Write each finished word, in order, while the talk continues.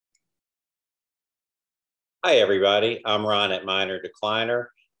Hi, everybody. I'm Ron at Minor Decliner.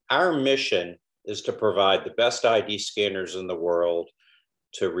 Our mission is to provide the best ID scanners in the world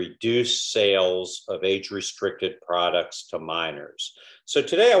to reduce sales of age-restricted products to minors. So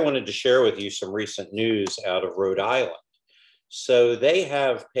today I wanted to share with you some recent news out of Rhode Island. So they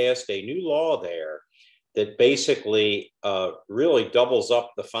have passed a new law there that basically really doubles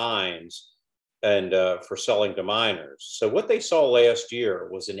up the fines and for selling to minors. So what they saw last year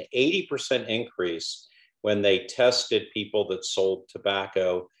was an 80% increase when they tested people that sold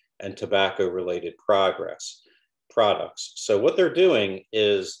tobacco and tobacco-related products. So what they're doing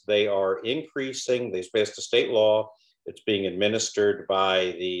is they are increasing, they passed a state law, it's being administered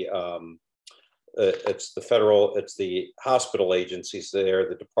by it's the hospital agencies there,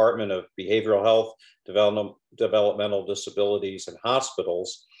 the Department of Behavioral Health, Developmental Disabilities and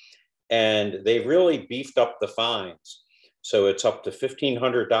Hospitals, and they've really beefed up the fines. So it's up to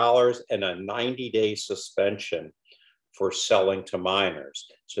 $1,500 and a 90-day suspension for selling to minors.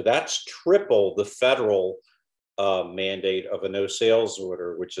 So that's triple the federal mandate of a no sales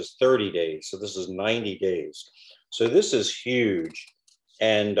order, which is 30 days. So this is 90 days. So this is huge.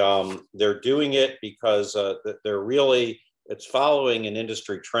 And they're doing it because it's following an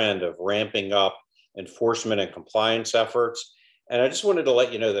industry trend of ramping up enforcement and compliance efforts. And I just wanted to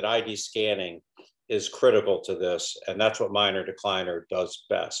let you know that ID scanning is critical to this, and that's what Minor Decliner does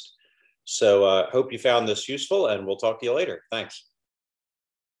best. So hope you found this useful, and we'll talk to you later. Thanks.